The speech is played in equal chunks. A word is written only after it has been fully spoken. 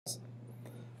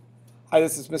Hi,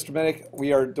 this is Mr. Minnick.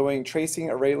 We are doing tracing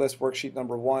ArrayList worksheet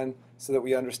number 1 so that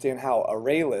we understand how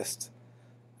ArrayList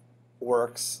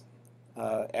works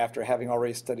after having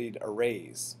already studied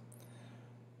arrays.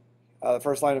 The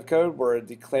first line of code, we're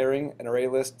declaring an array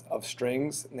list of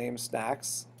strings named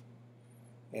snacks,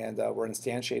 and we're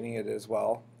instantiating it as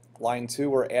well. Line 2,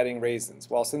 we're adding raisins.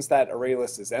 Well, since that array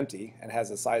list is empty and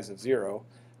has a size of 0,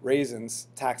 raisins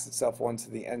tacks itself onto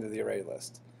the end of the array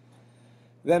list.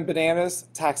 Then bananas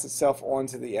tacks itself on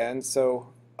to the end. So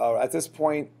at this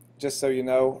point, just so you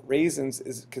know, raisins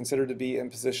is considered to be in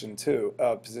position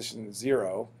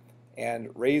 0, and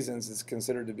raisins is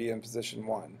considered to be in position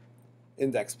 1,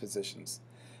 index positions.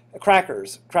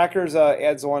 Crackers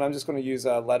adds on. I'm just going to use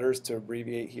letters to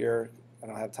abbreviate here. I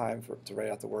don't have time to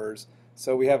write out the words.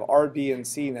 So we have R, B, and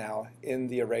C now in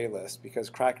the array list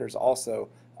because crackers also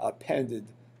appended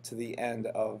to the end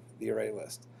of the array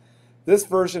list. This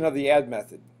version of the add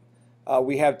method,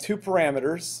 we have 2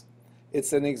 parameters.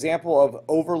 It's an example of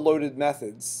overloaded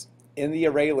methods. In the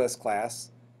ArrayList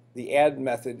class, the add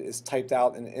method is typed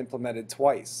out and implemented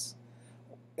twice.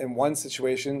 In one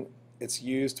situation, it's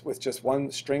used with just one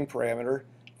string parameter,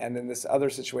 and in this other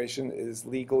situation, it is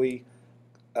legally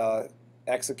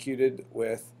executed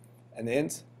with an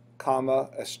int, comma,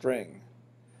 a string.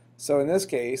 So in this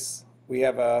case, we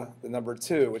have the number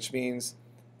 2, which means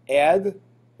add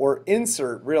or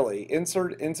insert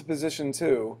into position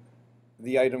 2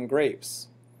 the item grapes.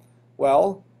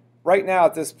 Well, right now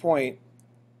at this point,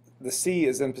 the C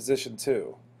is in position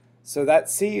 2. So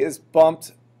that C is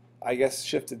bumped, I guess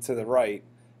shifted to the right,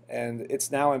 and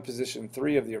it's now in position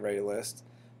 3 of the array list.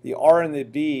 The R and the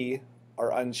B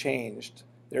are unchanged.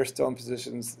 They're still in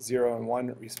positions 0 and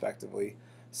 1 respectively.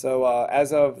 So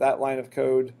as of that line of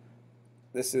code,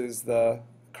 this is the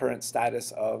current status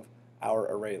of our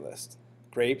array list.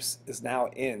 Grapes is now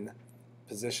in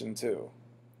position 2.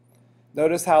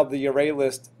 Notice how the array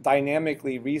list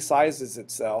dynamically resizes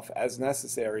itself as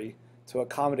necessary to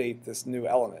accommodate this new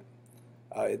element.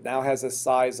 It now has a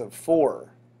size of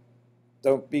 4.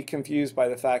 Don't be confused by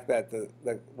the fact that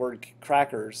the word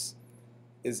crackers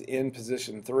is in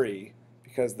position 3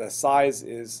 because the size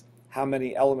is how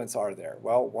many elements are there.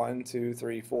 Well, 1, 2,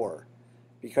 3, 4.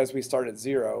 Because we start at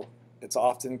 0, it's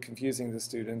often confusing to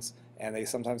students, and they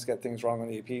sometimes get things wrong on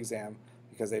the AP exam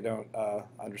because they don't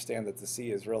understand that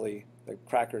the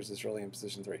crackers is really in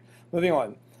position 3. Moving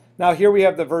on. Now here we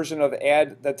have the version of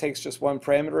add that takes just one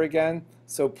parameter again.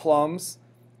 So plums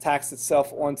tacks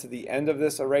itself onto the end of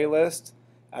this array list.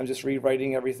 I'm just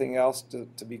rewriting everything else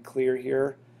to be clear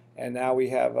here. And now we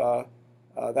have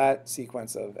that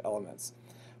sequence of elements.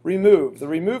 Remove. The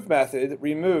remove method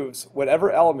removes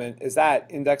whatever element is at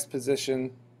index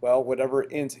position, well, whatever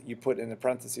int you put in the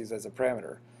parentheses as a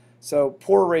parameter. So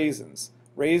poor raisins.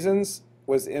 Raisins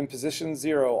was in position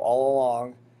 0 all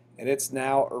along, and it's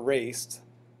now erased.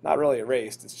 Not really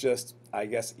erased, it's just, I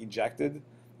guess, ejected.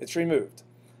 It's removed.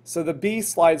 So the B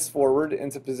slides forward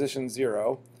into position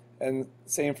 0, and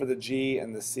same for the G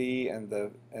and the C and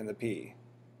the P.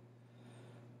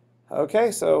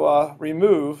 Okay, so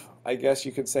remove, I guess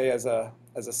you could say as a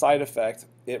side effect,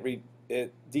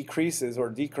 it decreases or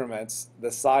decrements the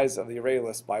size of the array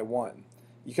list by 1.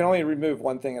 You can only remove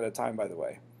one thing at a time, by the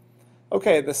way.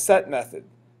 Okay, the set method.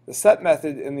 The set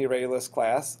method in the ArrayList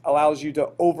class allows you to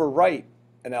overwrite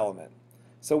an element.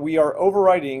 So we are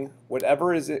overwriting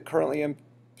whatever is currently in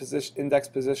index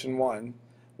position 1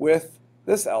 with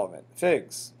this element,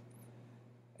 figs.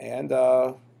 And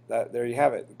there you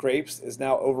have it. Grapes is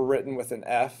now overwritten with an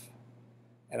F,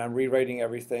 and I'm rewriting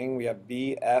everything. We have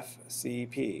B, F, C,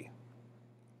 P.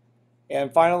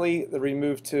 And finally, the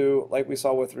remove 2, like we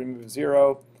saw with remove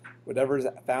 0, whatever is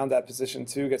found at position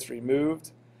 2 gets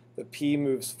removed. The P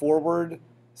moves forward.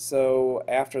 So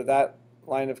after that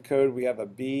line of code, we have a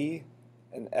B,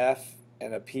 an F,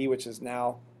 and a P, which is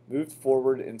now moved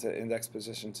forward into index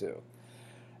position 2.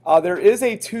 There is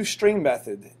a toString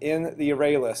method in the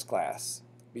ArrayList class.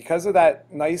 Because of that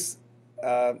nice,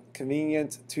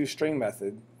 convenient toString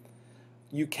method,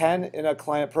 you can, in a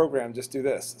client program, just do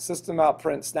this. System out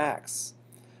print snacks.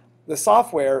 The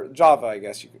software, Java, I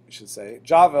guess you should say,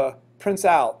 Java prints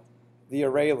out the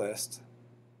array list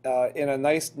in a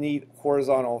nice, neat,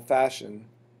 horizontal fashion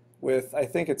with, I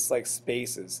think it's like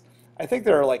spaces. I think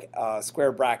there are like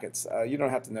square brackets. You don't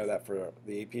have to know that for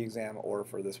the AP exam or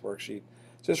for this worksheet.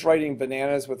 Just writing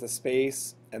bananas with a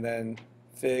space and then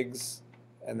figs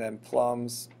and then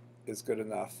plums is good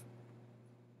enough.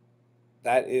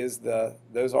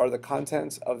 Those are the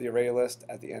contents of the array list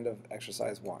at the end of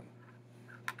exercise 1.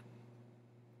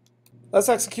 Let's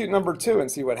execute number 2 and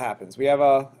see what happens. We have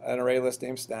an array list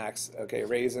named snacks. Okay,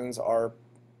 raisins are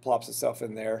plops itself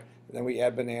in there. And then we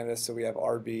add bananas, so we have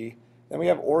RB. Then we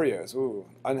have Oreos. Ooh,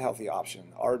 unhealthy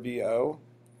option. RBO.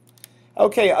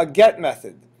 Okay, a get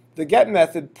method. The get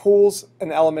method pulls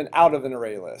an element out of an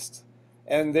array list.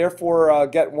 And therefore,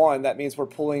 get one, that means we're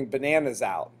pulling bananas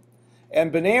out.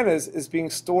 And bananas is being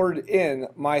stored in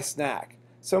my snack.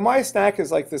 So my snack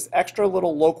is like this extra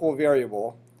little local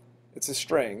variable. It's a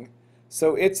string.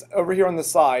 So it's over here on the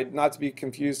side, not to be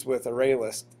confused with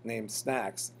ArrayList named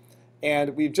snacks.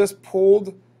 And we've just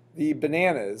pulled the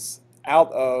bananas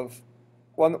out of,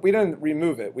 well, we didn't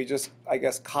remove it. We just, I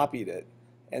guess, copied it.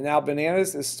 And now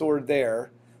bananas is stored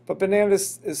there, but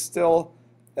bananas is still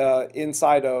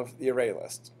inside of the array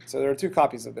list. So there are two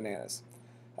copies of bananas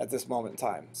at this moment in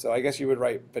time. So I guess you would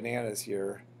write bananas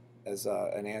here as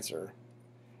an answer.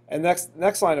 And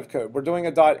next line of code, we're doing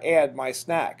a dot add my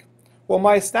snack. Well,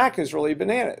 my snack is really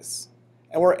bananas,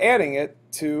 and we're adding it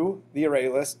to the array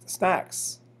list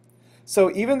snacks.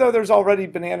 So even though there's already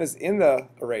bananas in the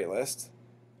array list,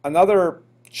 another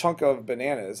chunk of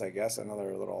bananas, I guess,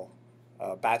 another little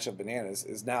batch of bananas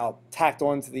is now tacked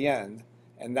on to the end,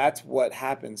 and that's what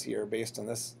happens here based on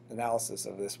this analysis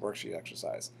of this worksheet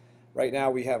exercise. Right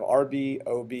now we have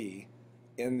RBOB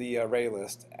in the array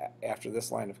list after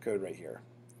this line of code right here.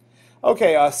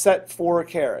 Okay, set 4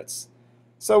 carets.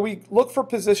 So we look for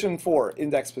position 4,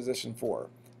 index position 4.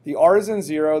 The R is in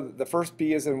 0, the first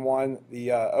B is in 1,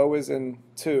 the O is in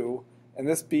 2, and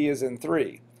this B is in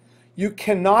 3. You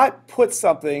cannot put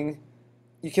something,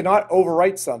 you cannot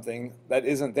overwrite something that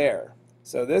isn't there.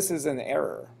 So this is an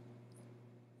error.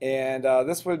 And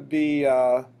this would be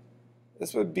a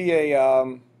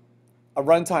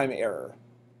runtime error.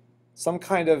 Some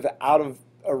kind of out of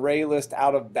array list,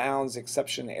 out of bounds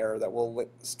exception error that we'll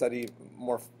study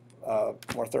more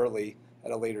thoroughly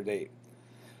at a later date.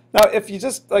 Now, if you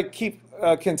just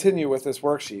continue with this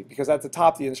worksheet, because at the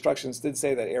top the instructions did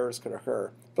say that errors could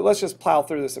occur, but let's just plow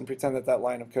through this and pretend that that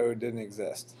line of code didn't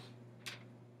exist.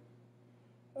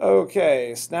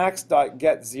 Okay,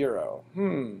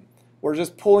 snacks.getZero. We're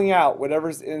just pulling out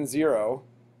whatever's in 0,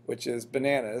 which is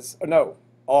bananas. Oh, no,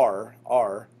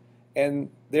 R, and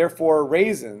therefore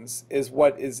raisins is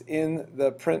what is in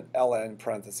the println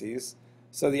parentheses.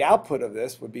 So the output of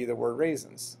this would be the word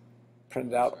raisins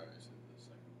printed out.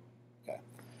 Okay.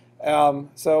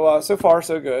 So far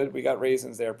so good. We got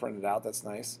raisins there printed out. That's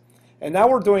nice. And now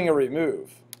we're doing a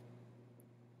remove.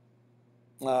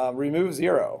 Remove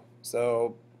 0.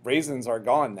 So raisins are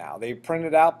gone now. They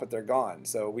printed out, but they're gone.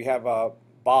 So we have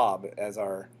Bob as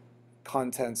our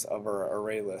contents of our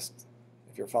array list.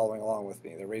 If you're following along with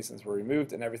me, the raisins were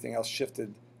removed and everything else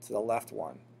shifted to the left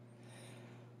one.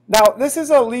 Now, this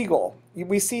is illegal.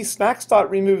 We see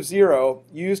snacks.remove0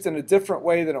 used in a different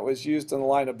way than it was used in the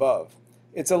line above.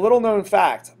 It's a little known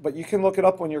fact, but you can look it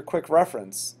up on your quick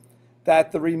reference,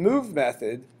 that the remove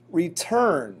method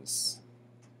returns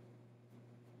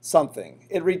something.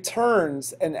 It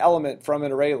returns an element from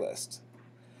an array list.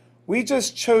 We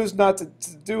just chose not to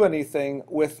do anything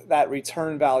with that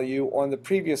return value on the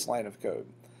previous line of code.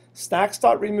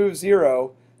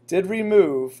 Snacks.remove0 did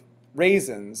remove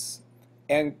raisins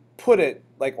and put it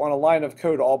like on a line of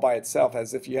code all by itself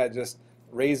as if you had just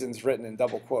raisins written in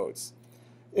double quotes.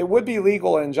 It would be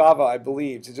legal in Java, I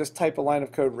believe, to just type a line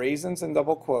of code raisins in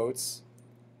double quotes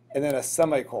and then a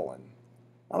semicolon.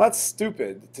 Now that's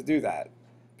stupid to do that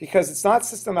because it's not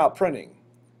system out printing.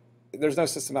 There's no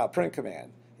system out print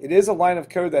command. It is a line of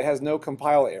code that has no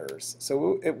compile errors.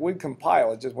 So it would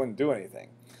compile, it just wouldn't do anything.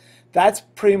 That's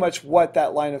pretty much what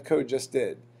that line of code just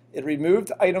did. It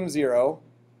removed item 0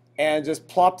 and just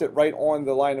plopped it right on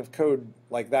the line of code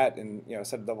like that in a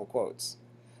set of double quotes.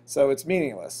 So it's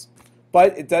meaningless.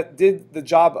 But it did the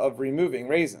job of removing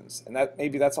raisins, and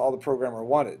maybe that's all the programmer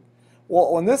wanted.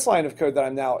 Well, on this line of code that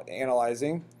I'm now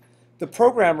analyzing, the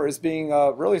programmer is being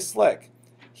really slick.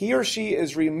 He or she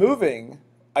is removing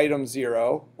item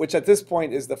 0, which at this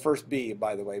point is the first B,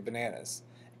 by the way, bananas.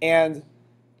 And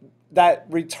that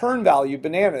return value,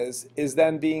 bananas, is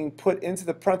then being put into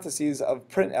the parentheses of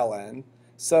println.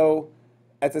 So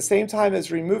at the same time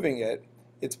as removing it,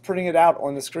 it's printing it out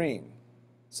on the screen.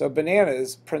 So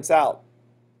bananas prints out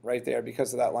right there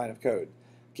because of that line of code.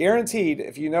 Guaranteed,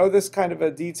 if you know this kind of a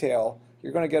detail,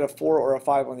 you're going to get a 4 or a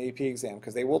 5 on the AP exam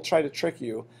because they will try to trick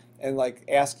you and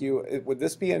ask you, would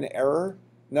this be an error?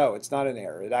 No, it's not an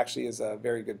error. It actually is a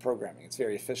very good programming. It's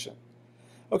very efficient.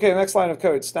 Okay, next line of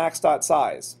code,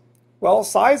 snacks.size. Well,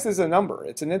 size is a number.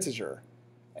 It's an integer.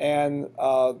 And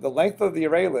the length of the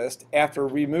array list, after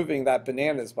removing that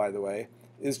bananas, by the way,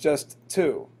 is just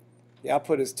 2. The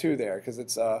output is 2 there because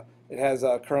it has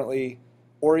currently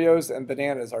Oreos and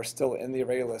bananas are still in the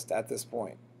array list at this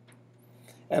point.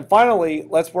 And finally,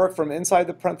 let's work from inside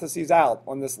the parentheses out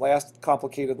on this last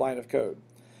complicated line of code.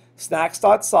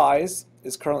 Snacks.size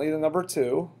is currently the number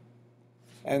 2,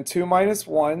 and 2 minus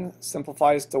 1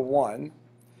 simplifies to 1.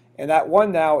 And that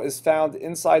 1 now is found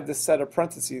inside this set of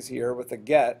parentheses here with a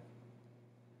get.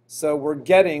 So we're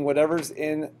getting whatever's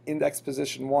in index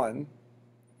position 1.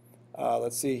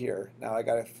 Let's see here. Now I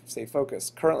got to stay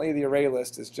focused. Currently the array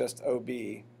list is just OB.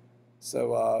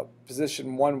 So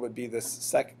position 1 would be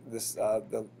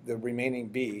the remaining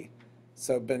B.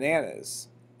 So bananas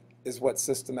is what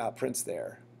system out prints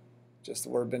there. Just the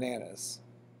word bananas.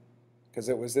 Because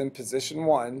it was in position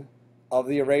 1 of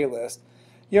the array list.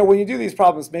 You know, when you do these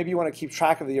problems, maybe you want to keep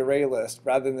track of the array list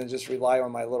rather than just rely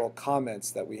on my little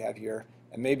comments that we have here.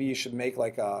 And maybe you should make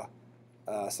like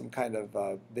some kind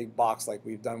of big box like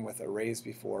we've done with arrays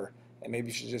before. And maybe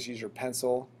you should just use your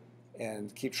pencil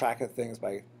and keep track of things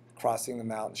by crossing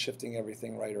them out and shifting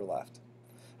everything right or left.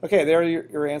 Okay, there are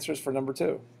your answers for number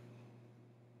 2.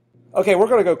 Okay, we're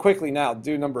going to go quickly now,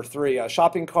 do number 3.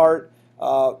 Shopping cart.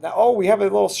 We have a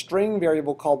little string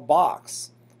variable called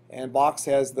box. And box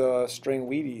has the string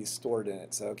Wheaties stored in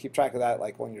it. So keep track of that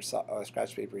like on your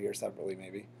scratch paper here separately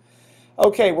maybe.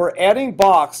 Okay, we're adding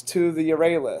box to the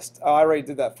array list. Oh, I already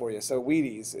did that for you. So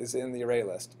Wheaties is in the array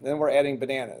list. Then we're adding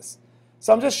bananas.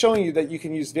 So I'm just showing you that you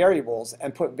can use variables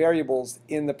and put variables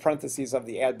in the parentheses of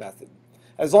the add method,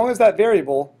 as long as that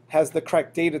variable has the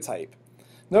correct data type.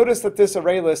 Notice that this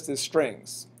array list is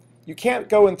strings. You can't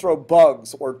go and throw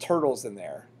bugs or turtles in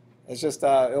there. It's just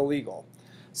illegal.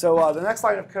 So the next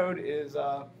line of code is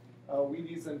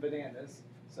Wheaties and bananas.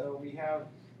 So we have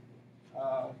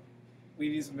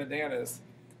Wheaties and bananas.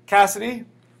 Cassidy?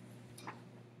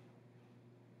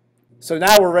 So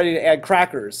now we're ready to add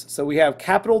crackers. So we have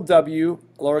capital W,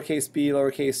 lowercase b,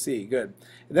 lowercase c. Good.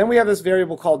 And then we have this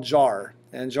variable called jar.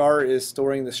 And jar is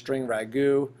storing the string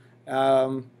ragu.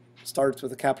 Starts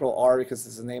with a capital R because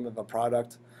it's the name of a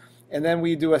product. And then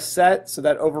we do a set, so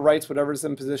that overwrites whatever's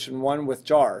in position 1 with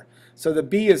jar. So the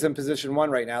B is in position 1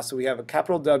 right now, so we have a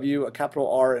capital W, a capital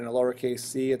R, and a lowercase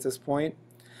c at this point.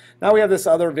 Now we have this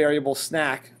other variable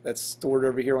snack that's stored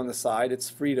over here on the side. It's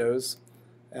Fritos.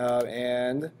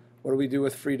 And what do we do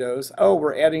with Fritos? Oh,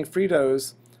 we're adding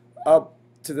Fritos up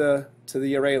to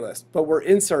the array list, but we're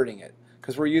inserting it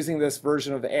because we're using this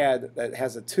version of add that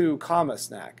has a 2 comma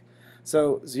snack.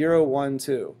 So 0, 1,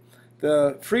 2.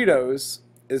 The Fritos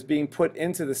is being put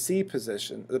into the C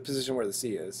position, the position where the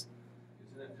C is.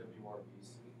 Isn't it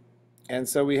WRBC? And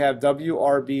so we have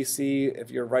WRBC, if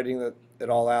you're writing it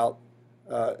all out,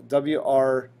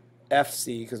 WRFC,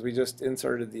 because we just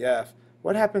inserted the F.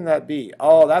 What happened to that B?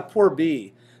 Oh, that poor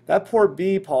B. That poor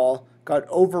B, Paul, got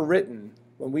overwritten.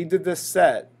 When we did this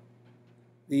set,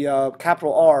 the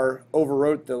capital R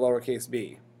overwrote the lowercase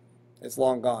b. It's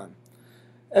long gone.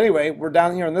 Anyway, we're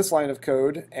down here in this line of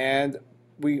code, and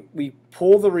we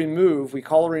pull the remove, we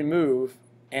call a remove,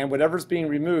 and whatever's being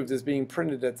removed is being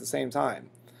printed at the same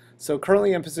time. So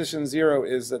currently in position 0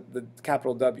 is the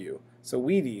capital W. So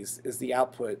Wheaties is the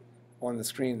output on the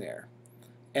screen there.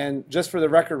 And just for the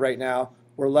record right now,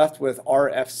 we're left with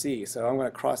RFC. So I'm going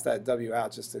to cross that W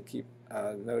out just to keep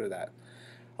note of that.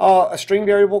 A string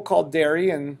variable called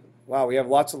dairy, and wow, we have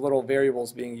lots of little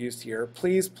variables being used here.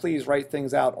 Please, please write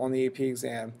things out on the AP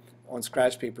exam on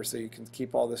scratch paper so you can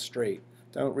keep all this straight.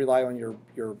 Don't rely on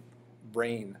your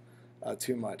brain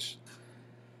too much.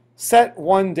 Set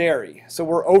 1 dairy. So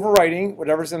we're overwriting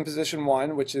whatever's in position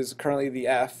 1, which is currently the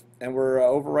F, and we're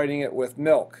overwriting it with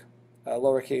milk,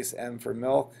 lowercase m for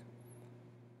milk.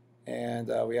 And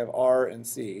we have R and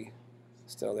C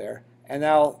still there. And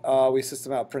now we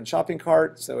system out print shopping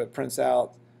cart, so it prints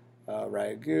out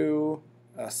ragu,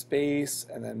 a space,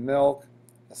 and then milk,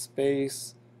 a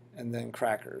space, and then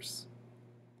crackers.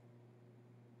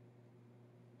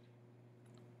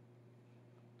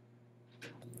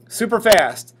 Super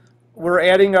fast. We're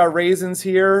adding our raisins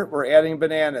here. We're adding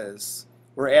bananas.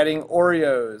 We're adding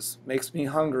Oreos. Makes me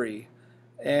hungry.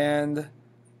 And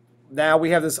now we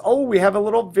have this, oh, we have a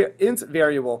little int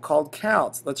variable called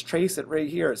count. Let's trace it right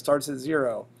here. It starts at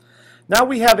 0. Now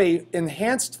we have a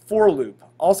enhanced for loop,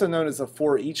 also known as a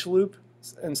for each loop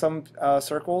in some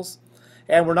circles.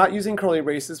 And we're not using curly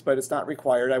braces, but it's not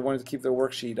required. I wanted to keep the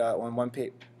worksheet on one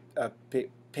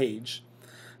page.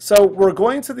 So we're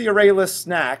going to the array list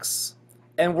snacks,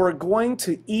 and we're going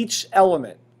to each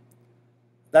element.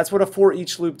 That's what a for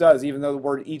each loop does, even though the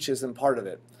word each isn't part of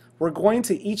it. We're going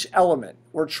to each element.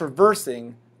 We're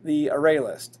traversing the array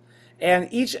list. And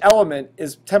each element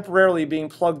is temporarily being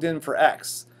plugged in for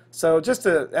x. So just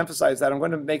to emphasize that, I'm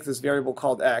going to make this variable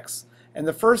called x. And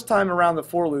the first time around the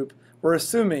for loop, we're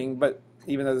assuming, but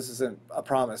even though this isn't a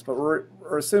promise, but we're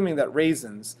assuming that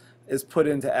raisins is put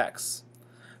into X.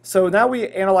 So now we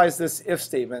analyze this if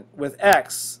statement with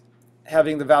X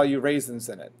having the value raisins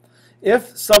in it.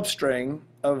 If substring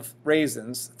of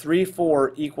raisins 3,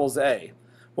 4 equals A,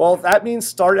 well, that means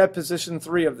start at position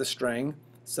 3 of the string.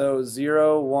 So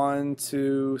 0, 1,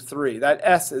 2, 3. That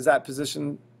S is at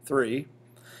position 3.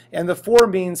 And the 4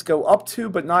 means go up to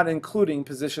but not including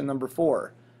position number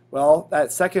 4. Well,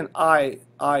 that second I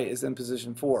is in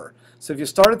position 4. So if you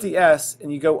start at the S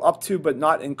and you go up to but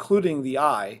not including the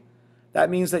I, that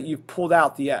means that you've pulled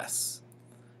out the S.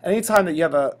 Anytime that you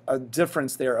have a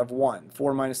difference there of 1,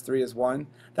 4 minus 3 is 1,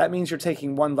 that means you're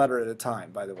taking one letter at a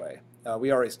time, by the way.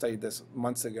 We already studied this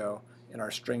months ago in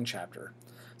our string chapter.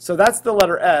 So that's the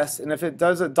letter S, and if it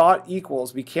does a dot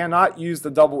equals, we cannot use the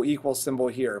double equal symbol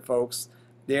here, folks.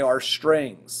 They are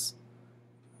strings.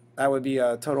 That would be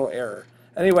a total error.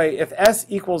 Anyway, if S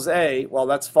equals A, well,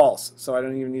 that's false, so I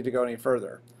don't even need to go any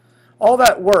further. All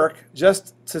that work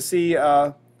just to see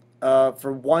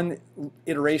for one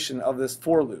iteration of this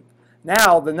for loop.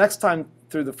 Now, the next time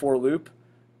through the for loop,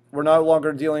 we're no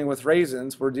longer dealing with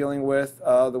raisins, we're dealing with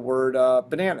the word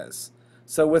bananas.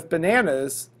 So with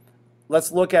bananas,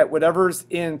 let's look at whatever's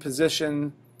in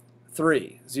position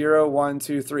 3, 0, 1,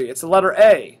 2, 3. It's the letter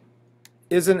A.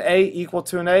 Is an A equal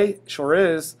to an A? Sure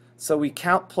is, so we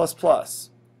count plus plus.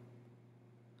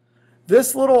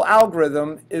 This little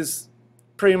algorithm is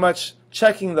pretty much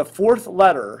checking the fourth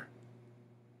letter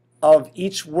of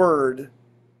each word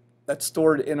that's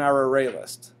stored in our array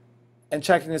list and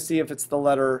checking to see if it's the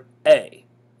letter A.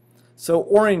 So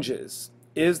oranges,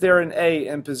 is there an A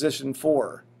in position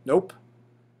 4? Nope.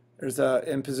 There's a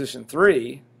in position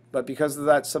 3, but because of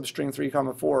that substring 3,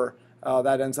 4,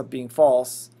 that ends up being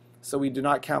false. So we do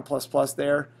not count plus plus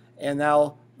there. And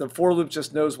now the for loop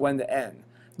just knows when to end.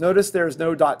 Notice there's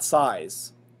no dot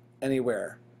size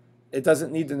anywhere. It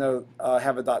doesn't need to know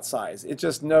have a dot size. It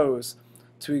just knows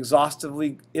to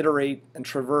exhaustively iterate and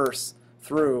traverse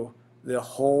through the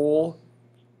whole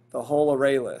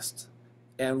array list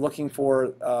and looking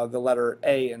for the letter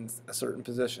A in a certain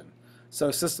position. So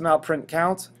system out print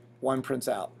count, 1 prints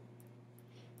out.